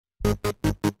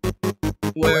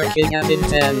working as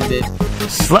intended.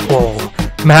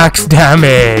 Max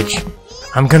damage!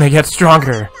 I'm gonna get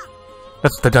stronger.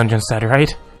 That's what the dungeon said,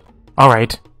 right?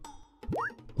 Alright.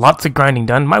 Lots of grinding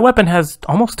done. My weapon has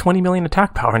almost 20 million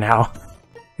attack power now.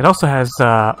 It also has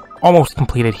almost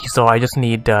completed, so I just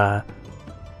need the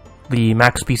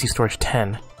max PC storage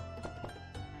 10.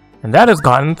 And that has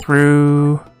gotten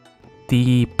through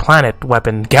the planet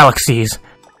weapon galaxies.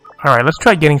 Alright, let's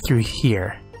try getting through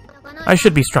here. I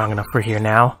should be strong enough for here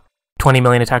now. 20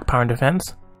 million attack power and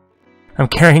defense. I'm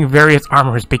carrying various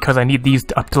armors because I need these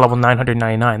up to level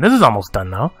 999. This is almost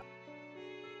done though.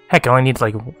 Heck, it only needs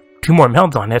like 2 more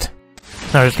melds on it.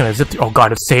 Now we're just gonna zip through. Oh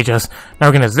god, it's Sages. Now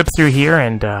we're gonna zip through here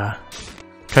and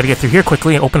try to get through here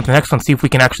quickly and open up the next one, see if we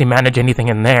can actually manage anything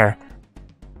in there.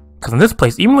 Because in this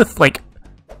place, even with like...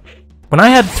 When I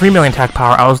had 3 million attack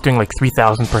power, I was doing like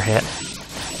 3,000 per hit.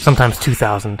 Sometimes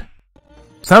 2,000.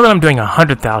 So now that I'm doing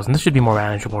 100,000, this should be more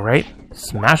manageable, right?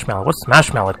 Smash Mallet. What's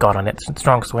Smash Mallet got on it?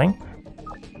 Strong Swing?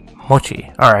 Mochi.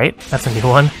 Alright, that's a new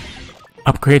one.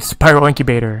 Upgrade Spiral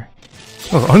Incubator.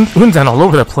 Oh, Unzan all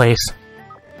over the place.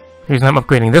 The reason I'm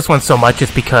upgrading this one so much is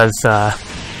because, you're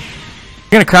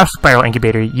gonna craft Spiral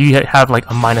Incubator, you have like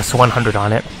a minus 100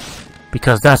 on it.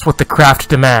 Because that's what the craft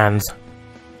demands.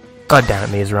 God damn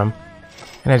it, Maze Room.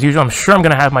 And as usual, I'm sure I'm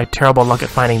gonna have my terrible luck at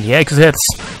finding the exits.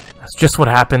 That's just what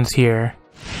happens here.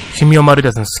 Shimio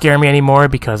doesn't scare me anymore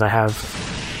because I have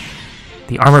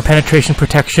the armor penetration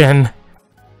protection.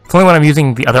 It's only when I'm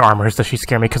using the other armors does she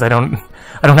scare me because I don't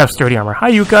have sturdy armor.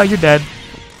 Hi Yuka, you're dead.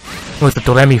 It was the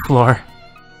Doremi floor.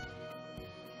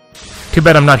 Too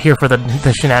bad I'm not here for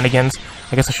the shenanigans.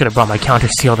 I guess I should have brought my counter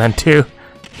seal then too.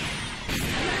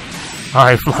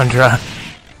 Alright, Flandra.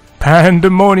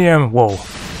 Pandemonium! Whoa.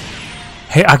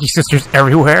 Hey, Aki sisters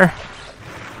everywhere.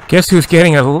 Guess who's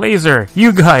getting a laser?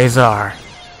 You guys are!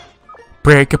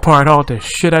 Break apart all the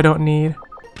shit I don't need.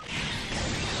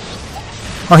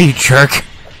 Oh, you jerk!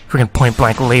 Freaking point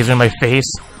blank laser in my face.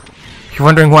 If you're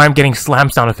wondering why I'm getting slam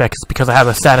sound effects, it's because I have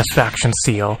a satisfaction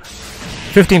seal.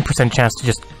 15% chance to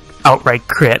just outright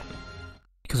crit.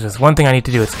 Because there's one thing I need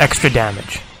to do, it's extra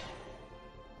damage.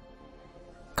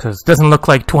 Because it doesn't look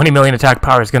like 20 million attack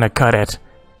power is gonna cut it.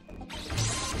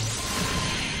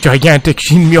 Gigantic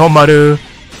Shinmyomaru!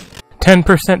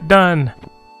 10% done!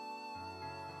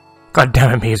 God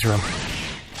damn it, Maze Room.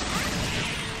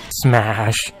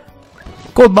 Smash.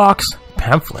 Gold box.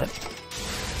 Pamphlet.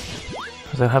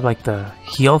 Does it have like the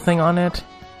heal thing on it?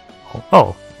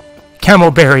 Oh. Camo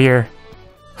barrier.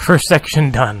 First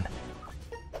section done.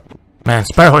 Man,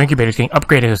 Spiral Incubator's getting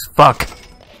upgraded as fuck.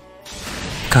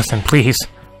 Cussin, please.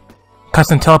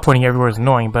 Cussin teleporting everywhere is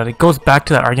annoying, but it goes back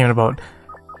to that argument about,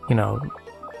 you know,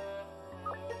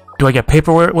 do I get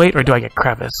paperweight or do I get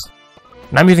crevice?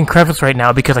 And I'm using crevice right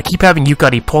now because I keep having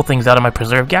Yukari pull things out of my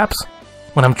preserve gaps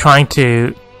when I'm trying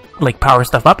to, like, power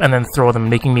stuff up and then throw them,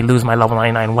 making me lose my level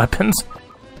 99 weapons.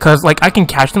 Because, like, I can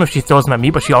catch them if she throws them at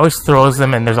me, but she always throws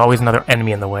them and there's always another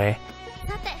enemy in the way.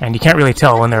 And you can't really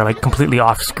tell when they're, like, completely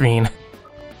off-screen.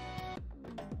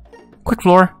 Quick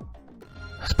floor.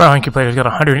 Spiral Incubator's got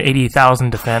 180,000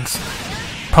 defense.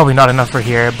 Probably not enough for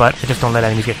here, but I just don't let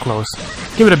enemies get close.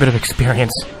 Give it a bit of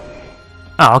experience.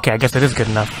 Oh, okay, I guess it is good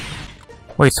enough.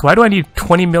 Wait, so why do I need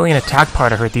 20 million attack power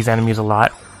to hurt these enemies a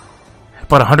lot?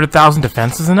 But 100,000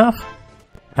 defense is enough?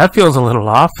 That feels a little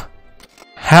off.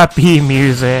 Happy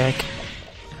music.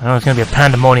 I know it's gonna be a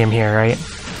pandemonium here, right?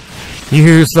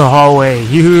 Use the hallway,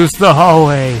 use the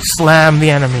hallway, slam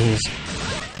the enemies.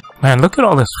 Man, look at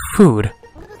all this food.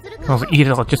 I'll eat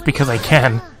it all just because I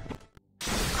can.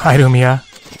 Hi, Lumia.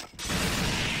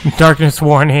 Darkness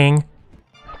warning.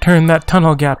 Turn that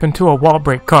tunnel gap into a wall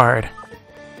break card.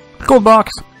 Gold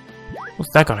box!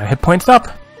 What's that gonna hit points up?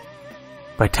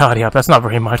 Vitality up, that's not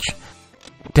very much.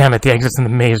 Damn it, the exit's in the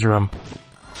maze room.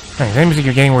 Anyways, enemies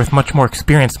you're getting worth much more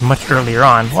experience much earlier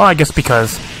on. Well, I guess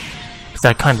because it's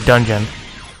that kind of dungeon.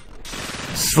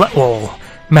 Whoa!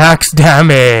 Max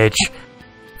damage!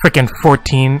 Frickin'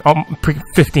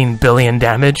 15 billion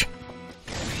damage.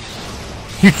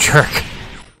 You jerk!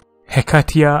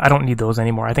 Hekatia, I don't need those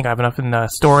anymore. I think I have enough in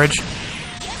storage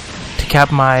to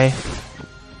cap my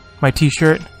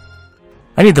t-shirt.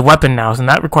 I need the weapon now, and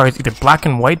that requires either black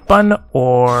and white bun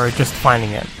or just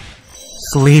finding it.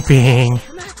 Sleeping.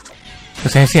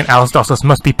 Does anyone see an Alice doll? So this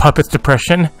must be Puppet's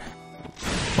depression.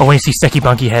 Or when you see Seki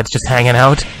Bunky heads just hanging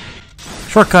out.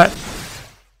 Shortcut.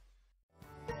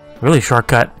 Really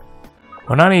shortcut.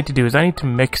 What I need to do is I need to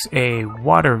mix a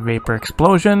water vapor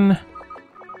explosion.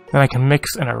 Then I can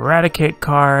mix an eradicate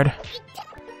card.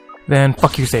 Then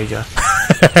fuck you, Seija.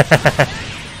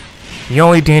 The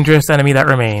only dangerous enemy that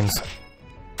remains.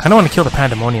 I don't want to kill the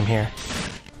pandemonium here.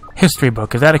 History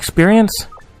book. Is that experience?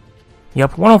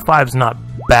 Yep, 105 is not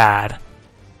bad.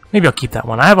 Maybe I'll keep that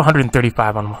one. I have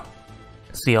 135 on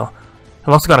seal. I've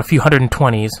also got a few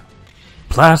 120s.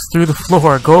 Blast through the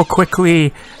floor. Go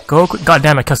quickly. Go quick. God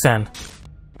damn it, Kasen.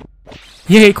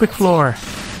 Yay, quick floor.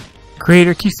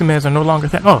 Creator Kisumes are no longer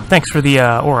oh, thanks for the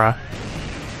aura.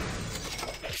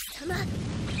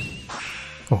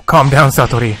 Oh, calm down,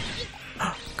 Satori.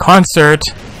 Concert.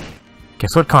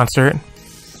 Guess what concert?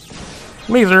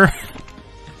 Laser.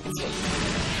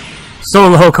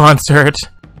 Solo concert.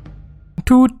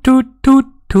 Toot toot toot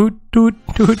toot toot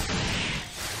toot.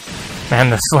 Man,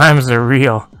 the slams are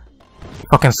real.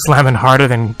 Fucking slamming harder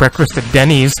than breakfast at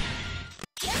Denny's.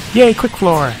 Yay, quick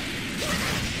floor.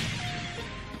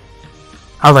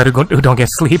 I'll let her go. Don't get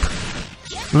sleep.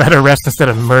 Let her rest instead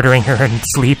of murdering her in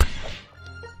sleep.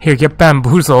 Here, get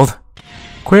bamboozled.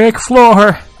 Quick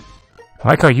floor. I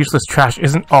like how useless trash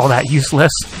isn't all that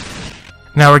useless.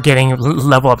 Now we're getting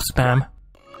level up spam.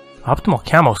 Optimal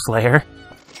Camo Slayer.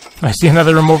 I see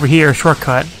another room over here.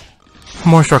 Shortcut.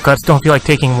 More shortcuts. Don't feel like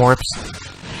taking warps.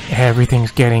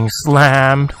 Everything's getting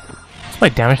slammed. What's my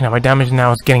damage now? My damage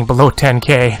now is getting below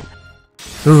 10k.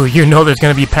 Ooh, you know there's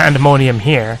gonna be pandemonium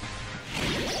here.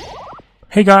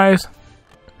 Hey guys.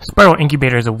 Spiral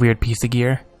Incubator is a weird piece of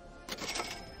gear.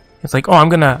 It's like, oh, I'm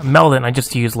gonna meld it, and I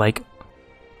just use, like,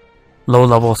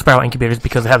 low-level Spiral Incubators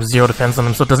because they have 0 defense on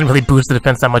them, so it doesn't really boost the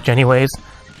defense that much anyways.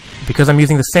 Because I'm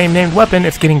using the same named weapon,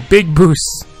 it's getting big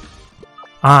boosts.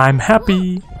 I'm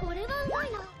happy.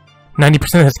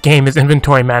 90% of this game is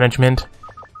inventory management.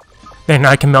 Then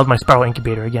I can meld my Spiral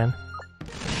Incubator again.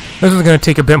 This is gonna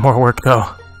take a bit more work, though.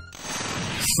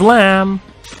 Slam!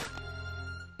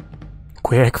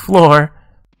 Quick floor.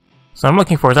 So I'm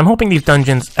looking for is I'm hoping these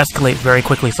dungeons escalate very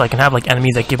quickly so I can have like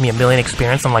enemies that give me 1,000,000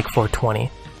 experience on like 420.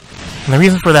 And the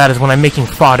reason for that is when I'm making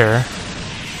fodder,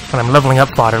 when I'm leveling up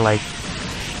fodder, like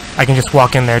I can just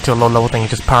walk in there to a low level thing and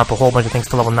just power up a whole bunch of things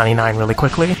to level 99 really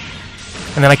quickly.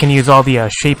 And then I can use all the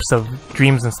shapes of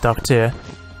dreams and stuff to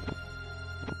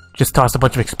just toss a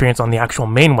bunch of experience on the actual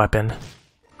main weapon.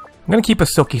 I'm gonna keep a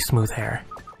silky smooth hair.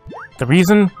 The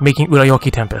reason? Making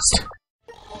Urayoki Tempest.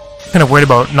 Kind of worried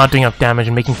about not doing enough damage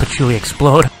and making Patchouli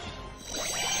explode.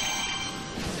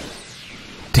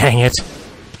 Dang it.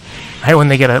 I hate when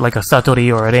they get like a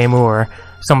Satori or a Reimu or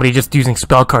somebody just using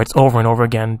spell cards over and over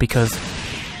again because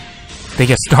they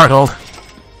get startled.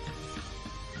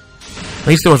 At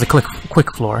least there was a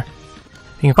quick floor.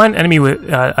 You can find an enemy with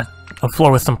a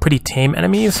floor with some pretty tame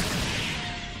enemies.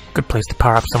 Good place to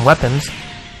power up some weapons.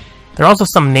 There are also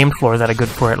some named floors that are good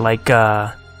for it, like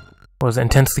what was it?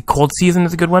 Intensely Cold Season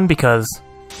is a good one because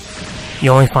you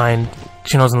only find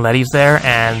Chinos and Letties there,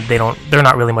 and they're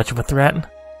not really much of a threat.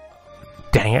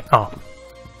 Dang it! Oh,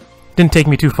 didn't take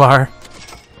me too far.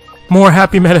 More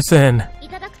happy medicine.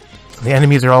 So the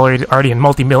enemies are already in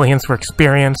multi-millions for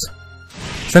experience.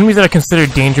 So enemies that are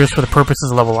considered dangerous for the purposes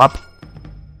of level up.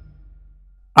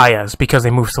 Ayas because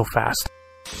they move so fast.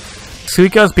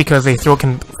 Suikas because they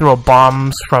can throw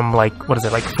bombs from like what is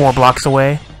it, like 4 blocks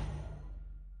away.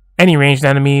 Any ranged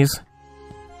enemies,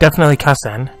 definitely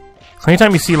Kasen. So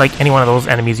anytime you see like any one of those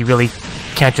enemies, you really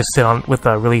can't just sit on with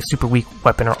a really super weak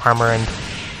weapon or armor and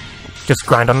just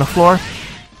grind on the floor.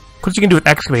 What you can do with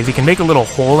X-rays, you can make a little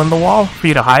hole in the wall for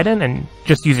you to hide in and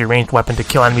just use your ranged weapon to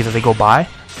kill enemies as they go by.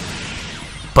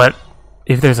 But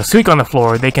if there's a Suika on the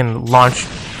floor, they can launch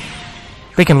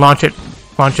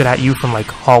it at you from like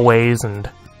hallways and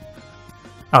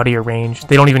out of your range.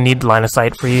 They don't even need line of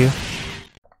sight for you.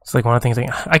 It's like one of the things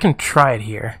I can try it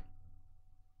here.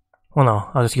 Well, no,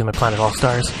 I'll just use my Planet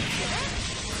All-Stars.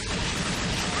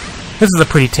 This is a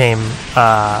pretty tame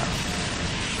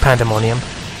Pandemonium.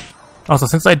 Also,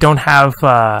 since I don't have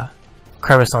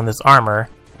crevice on this armor,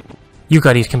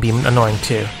 Yukaris can be annoying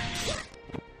too.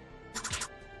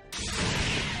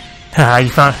 Haha, you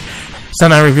found...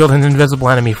 Sanai revealed an invisible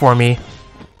enemy for me.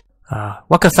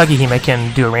 Wakasagi Hime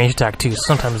can do a range attack too, so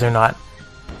sometimes they're not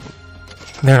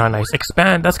nice.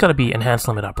 Expand, that's gotta be enhanced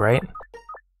limit up, right?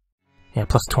 Yeah,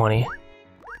 plus 20.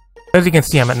 As you can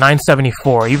see, I'm at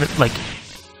 974. Even, like,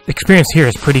 experience here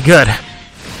is pretty good.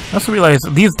 I also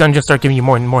realized these dungeons start giving you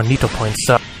more and more Nito points,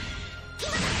 so I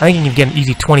think you can get an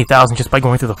easy 20,000 just by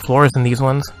going through the floors in these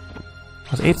ones.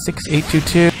 It was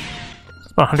 86822.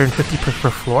 It's about 150 per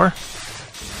floor.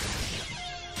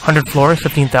 100 floors,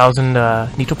 15,000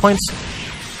 Nito points.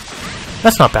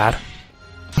 That's not bad.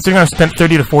 Considering I've spent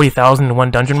 30 to 40,000 in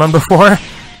one dungeon run before,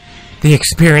 the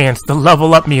experience, the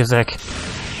level up music.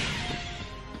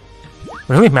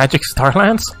 Really? Magic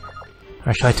Starlands?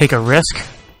 Or should I take a risk?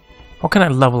 What can I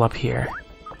level up here?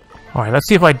 Alright, let's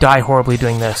see if I die horribly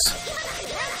doing this.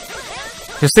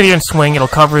 Just sit here and swing. It'll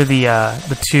cover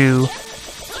the two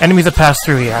enemies that pass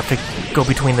through here. I have to go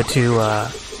between the two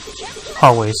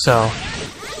hallways. So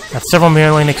that's several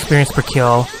million experience per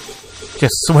kill.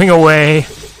 Just swing away.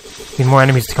 Need more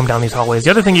enemies to come down these hallways.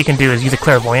 The other thing you can do is use a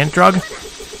clairvoyant drug,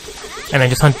 and then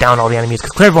just hunt down all the enemies.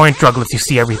 Because clairvoyant drug lets you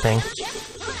see everything.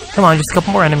 Come on, just a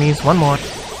couple more enemies. One more.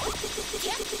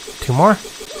 Two more.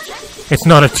 It's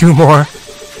not a two more.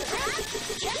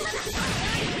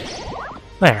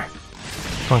 There.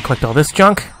 Go and collect all this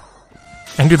junk.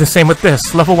 And do the same with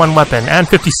this. Level 1 weapon. And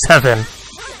 57.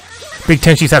 Big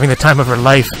Tenshi's having the time of her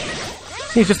life.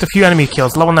 Needs just a few enemy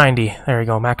kills. Level 90. There we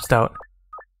go. Maxed out.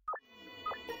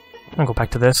 I'm gonna go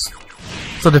back to this.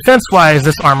 So defense-wise,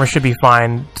 this armor should be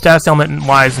fine. Status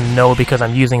element-wise, no, because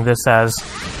I'm using this as...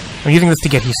 I'm using this to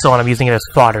get Hiso, and I'm using it as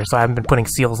fodder, so I haven't been putting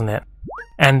seals in it.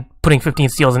 And putting 15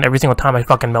 seals in every single time I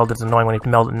fucking meld is annoying when you have to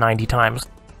meld it 90 times.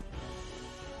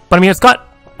 But I mean, it's got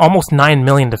almost 9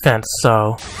 million defense,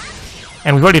 so...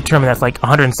 And we've already determined that like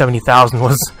 170,000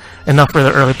 was enough for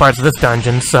the early parts of this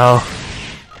dungeon, so...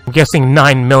 I'm guessing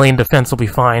 9 million defense will be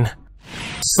fine.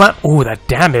 Ooh, that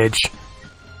damage!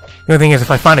 The only thing is, if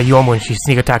I find a Yomu and she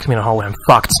sneak attacks me in a hallway, I'm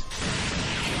fucked.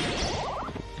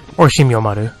 Or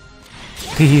Shimyomaru.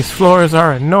 These floors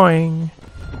are annoying.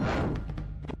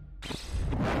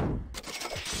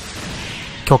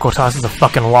 Kyoko tosses a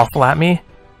fucking waffle at me.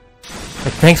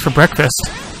 Like, thanks for breakfast.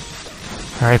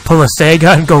 Alright, pull a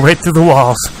Sega and go right through the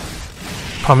walls.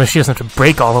 Problem is she doesn't have to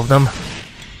break all of them.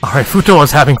 Alright, Futo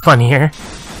is having fun here.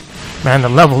 Man, the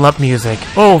level up music,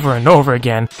 over and over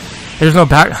again. There's no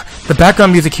the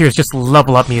background music here is just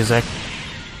level up music.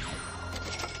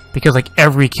 Because, like,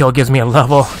 every kill gives me a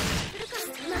level.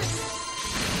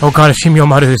 Oh god, it's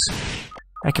Shimyomaru's.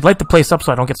 I could light the place up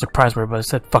so I don't get surprised by her, but I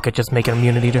said, fuck it, just make an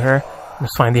immunity to her.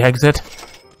 Let's find the exit.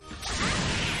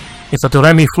 It's a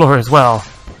Doremi floor as well.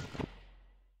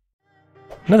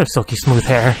 Another silky smooth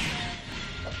hair.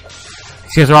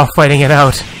 These guys are all fighting it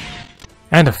out.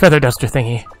 And a feather duster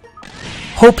thingy.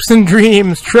 Hopes and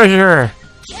dreams, treasure!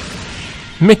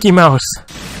 Mickey Mouse.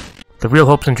 The real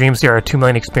hopes and dreams here are 2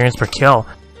 million experience per kill.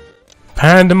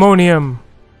 Pandemonium!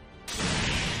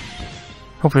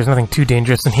 Hope there's nothing too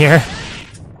dangerous in here.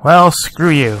 Well, screw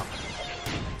you.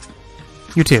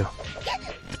 You too.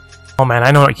 Oh man,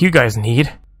 I know what you guys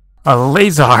need. A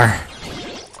laser!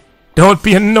 Don't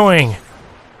be annoying!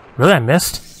 Really, I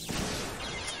missed?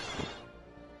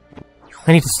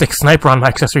 I need to stick sniper on my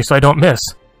accessory so I don't miss.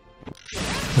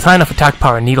 With high enough attack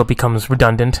power, Needle becomes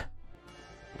redundant.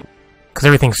 Because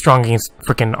everything's strong against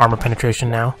frickin' armor penetration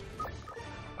now.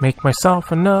 Make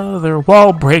myself another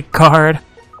wall break card,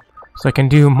 so I can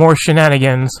do more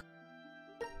shenanigans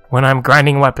when I'm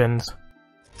grinding weapons.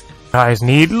 Guys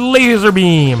need laser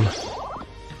beam!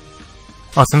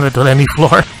 Oh, it's in the Doremi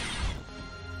floor.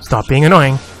 Stop being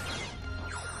annoying.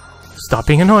 Stop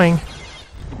being annoying.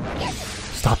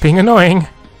 Stop being annoying.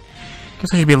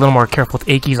 Guess I should be a little more careful with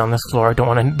Akis on this floor. Don't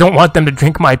want them to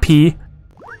drink my pee.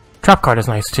 Trap card is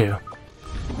nice too.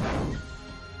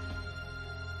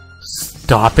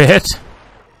 Stop it!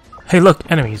 Hey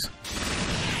look, enemies.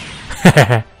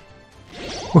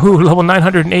 Woohoo, level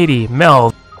 980,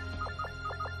 meld.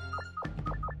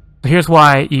 Here's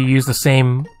why you use the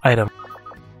same item.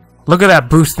 Look at that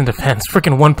boost in defense,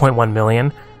 freaking 1.1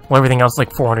 million, while everything else is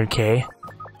like 400k.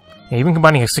 Yeah, even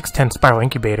combining a 610 spiral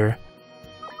incubator.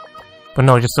 But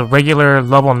no, just a regular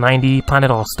level 90 Planet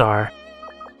All-Star.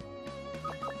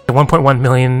 1.1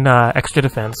 million extra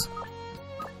defense.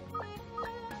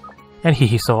 And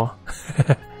Hihiso.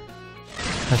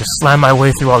 I just slam my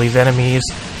way through all these enemies.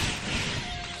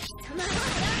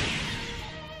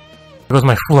 There goes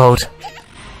my float.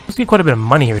 Must be quite a bit of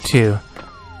money here too.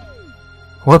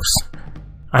 Whoops.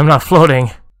 I'm not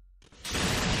floating.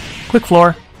 Quick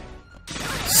floor.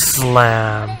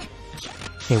 Slam.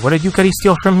 Hey, what did Yukari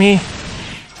steal from me?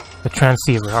 The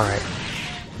transceiver, alright.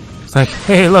 It's like,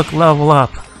 hey look, level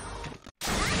up.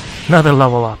 Another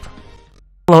level up.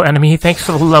 Hello enemy, thanks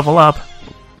for the level up.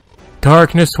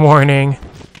 Darkness warning.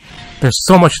 There's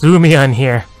so much Lumia in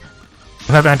here.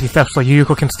 I have anti-theft so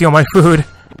Yuyuko can steal my food.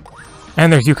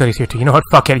 And there's Yukari's here too. You know what?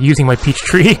 Fuck it, using my peach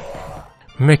tree.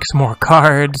 Mix more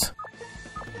cards.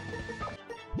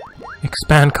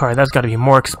 Expand card, that's gotta be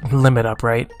more limit up,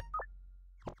 right?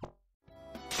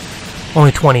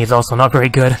 Only 20 is also not very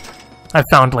good. I've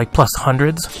found like plus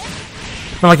hundreds.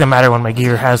 Not like that matter when my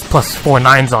gear has plus 4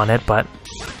 9s on it, but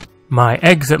my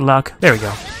exit luck. There we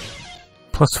go.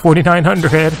 Plus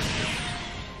 4,900.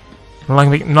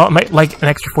 Not like an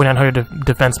extra 4,900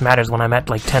 defense matters when I'm at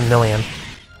like 10 million.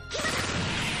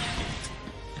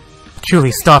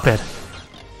 Julie, stop it.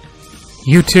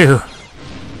 You too.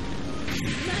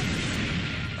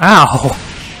 Ow!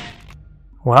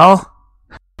 Well,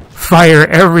 fire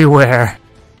everywhere!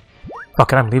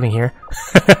 Fuck it, I'm leaving here.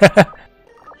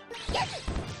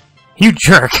 You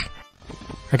jerk!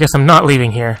 I guess I'm not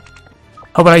leaving here.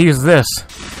 How about I use this?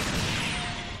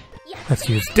 Let's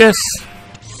use this.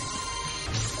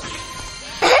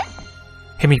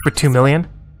 Hit me for 2 million.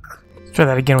 Let's try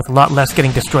that again with a lot less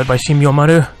getting destroyed by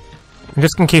Shimyomaru. And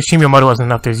just in case Shimyomaru wasn't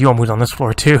enough, there's Yomu's on this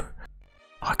floor too.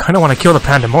 Oh, I kinda wanna kill the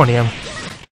Pandemonium.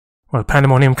 Well, the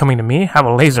Pandemonium coming to me? Have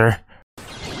a laser.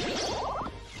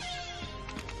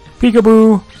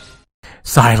 Peekaboo!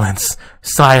 Silence!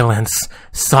 Silence!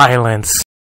 Silence!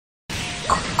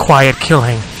 Quiet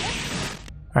killing.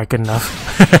 Alright, good enough.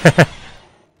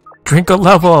 Drink a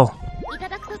level!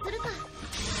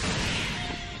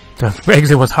 The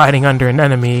exit was hiding under an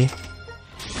enemy.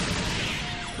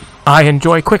 I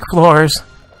enjoy quick floors.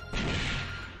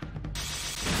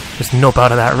 Just nope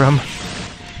out of that room.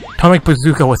 Atomic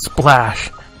bazooka with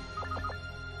splash.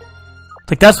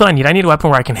 Like, that's what I need. I need a weapon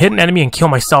where I can hit an enemy and kill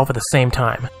myself at the same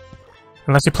time.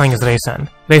 Unless you're playing as Reisen.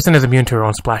 Reisen is immune to her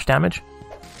own splash damage.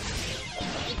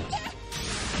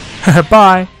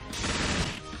 Bye!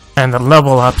 And the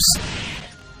level ups.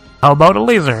 How about a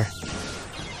laser?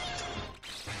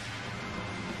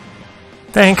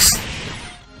 Thanks.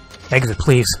 Exit,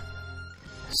 please.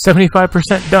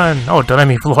 75% done. Oh,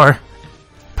 enemy floor.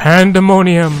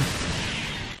 Pandemonium.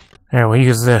 There, we'll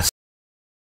use this.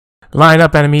 Line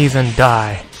up enemies and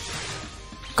die.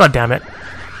 God damn it.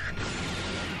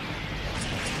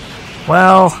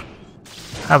 Well,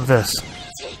 have this.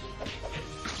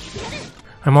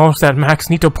 I'm almost at max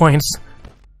Nito points.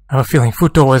 I have a feeling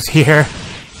Futo was here.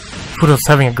 Futo's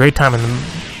having a great time in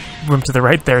the room to the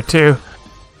right there, too.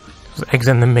 There's eggs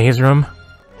in the maze room.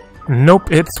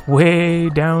 Nope, it's way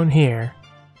down here.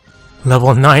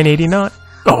 Level 989.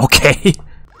 Oh, okay.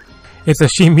 It's a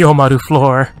Shimyomaru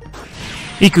floor.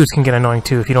 Ikus can get annoying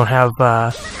too if you don't have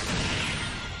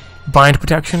bind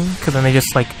protection, because then they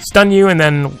just like stun you and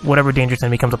then whatever dangerous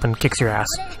enemy comes up and kicks your ass.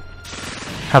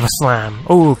 Have a slam.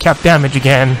 Oh, cap damage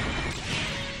again.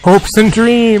 Hopes and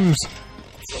dreams.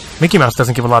 Mickey Mouse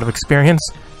doesn't give a lot of experience.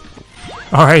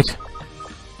 Alright.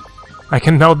 I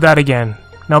can meld that again.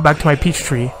 Now back to my peach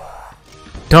tree.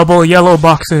 Double yellow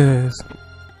boxes.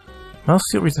 Mouse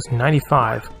shield resist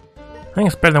 95. I think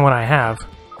it's better than what I have.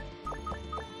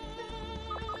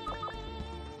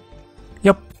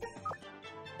 Yep.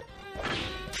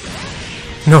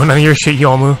 No, none of your shit,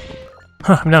 Yomu.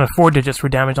 Huh, I'm down to 4 digits for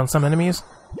damage on some enemies.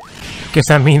 Guess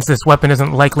that means this weapon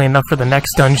isn't likely enough for the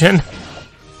next dungeon.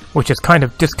 Which is kind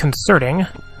of disconcerting.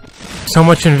 So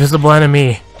much invisible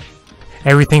enemy.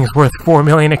 Everything's worth 4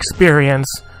 million experience.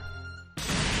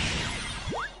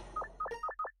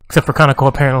 Except for Kanako,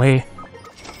 apparently.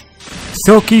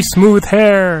 Silky smooth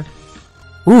hair!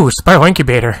 Ooh, spiral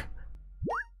incubator.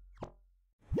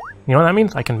 You know what that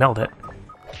means? I can meld it.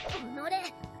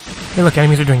 Hey look,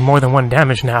 enemies are doing more than 1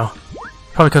 damage now.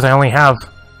 Probably because I only have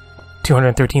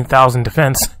 213,000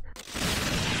 defense.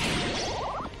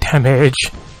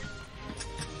 Damage.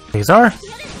 Laser?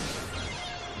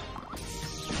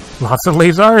 Lots of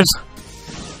lasers.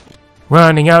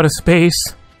 Running out of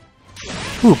space.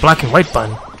 Ooh, black and white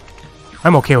bun.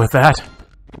 I'm okay with that.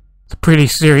 It's a pretty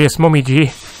serious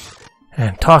Momiji.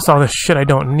 And toss all this shit I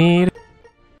don't need.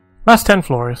 Last 10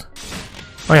 floors.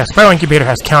 Oh yeah, Spiral Incubator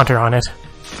has counter on it.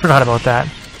 Forgot about that.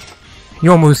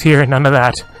 Yomu's here, none of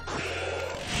that.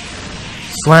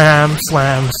 Slam,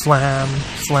 slam, slam,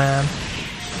 slam.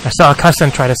 I saw a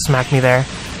Kassen try to smack me there.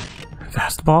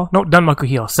 Fastball? No, Danmaku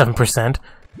heal, 7%.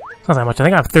 It's not that much. I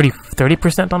think I have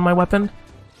 30% on my weapon.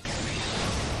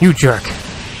 You jerk.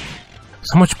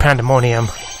 So much pandemonium.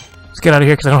 Let's get out of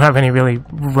here because I don't have any really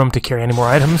room to carry any more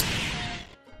items.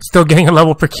 Still getting a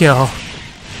level per kill.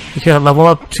 If you hear that level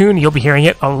up tune, you'll be hearing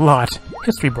it a lot.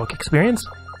 History book experience.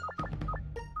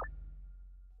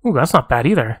 Ooh, that's not bad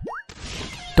either.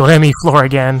 Doremi floor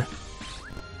again.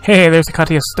 Hey, there's a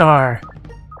Katia star.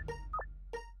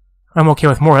 I'm okay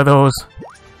with more of those.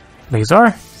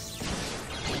 Laser?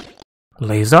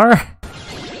 Laser?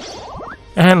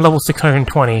 And level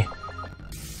 620.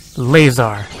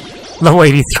 Laser. Level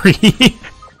 83.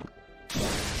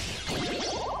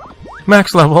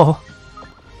 Max level.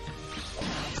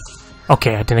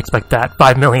 Okay, I didn't expect that.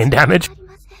 5 million damage.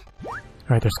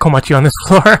 Alright, there's Komachi on this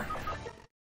floor.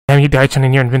 Damn you, Daichan,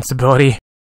 and your invincibility.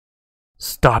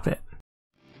 Stop it.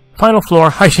 Final floor,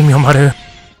 Haishin Myomaru.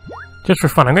 Just for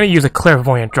fun, I'm gonna use a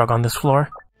clairvoyant drug on this floor.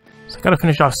 So I gotta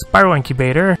finish off Spiral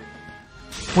Incubator,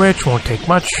 which won't take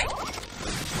much.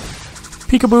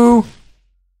 Peekaboo!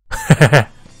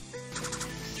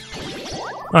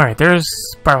 Alright, there's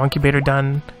Spiral Incubator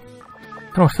done.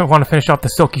 I don't want to finish off the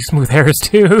silky smooth hairs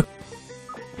too.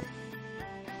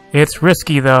 It's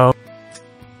risky though.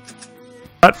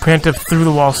 But preemptive through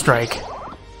the wall strike.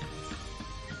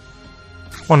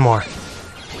 One more.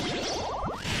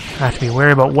 I have to be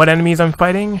wary about what enemies I'm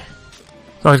fighting.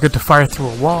 It's always good to fire through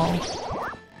a wall.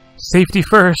 Safety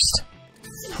first.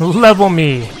 Level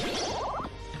me.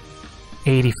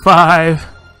 85.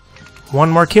 One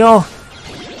more kill.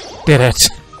 Did it.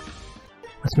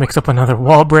 Let's mix up another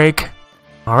wall break.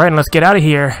 Alright, and let's get out of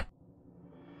here.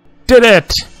 Did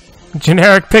it!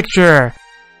 Generic picture.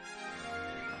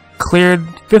 Cleared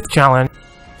 5th challenge.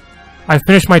 I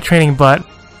finished my training, but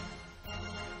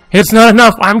it's not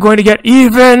enough. I'm going to get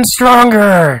even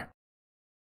stronger.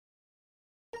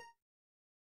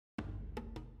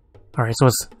 Alright, so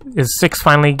is 6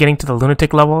 finally getting to the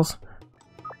lunatic levels?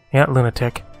 Yeah,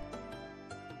 lunatic.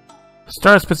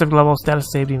 Start specific level,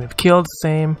 status saved, even if killed,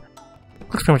 same.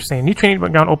 Looks pretty much the same. New training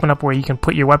ground open up where you can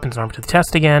put your weapons arm to the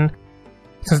test again.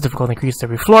 Since difficulty increased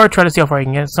every floor, try to see how far you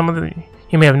can get. Some of the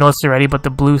you may have noticed already, but the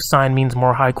blue sign means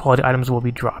more high quality items will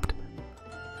be dropped.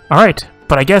 Alright,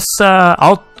 but I guess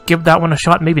I'll give that one a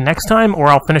shot maybe next time, or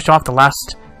I'll finish off the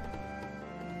last...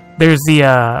 There's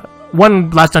the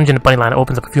one last dungeon at Bunnyland that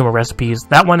opens up a few more recipes.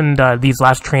 That one and these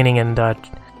last training and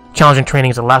challenging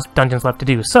trainings are the last dungeons left to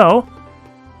do. So,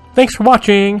 thanks for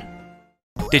watching!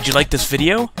 Did you like this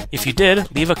video? If you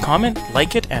did, leave a comment,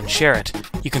 like it, and share it.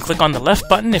 You can click on the left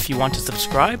button if you want to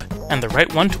subscribe, and the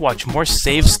right one to watch more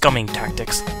save scumming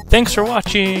tactics. Thanks for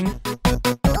watching!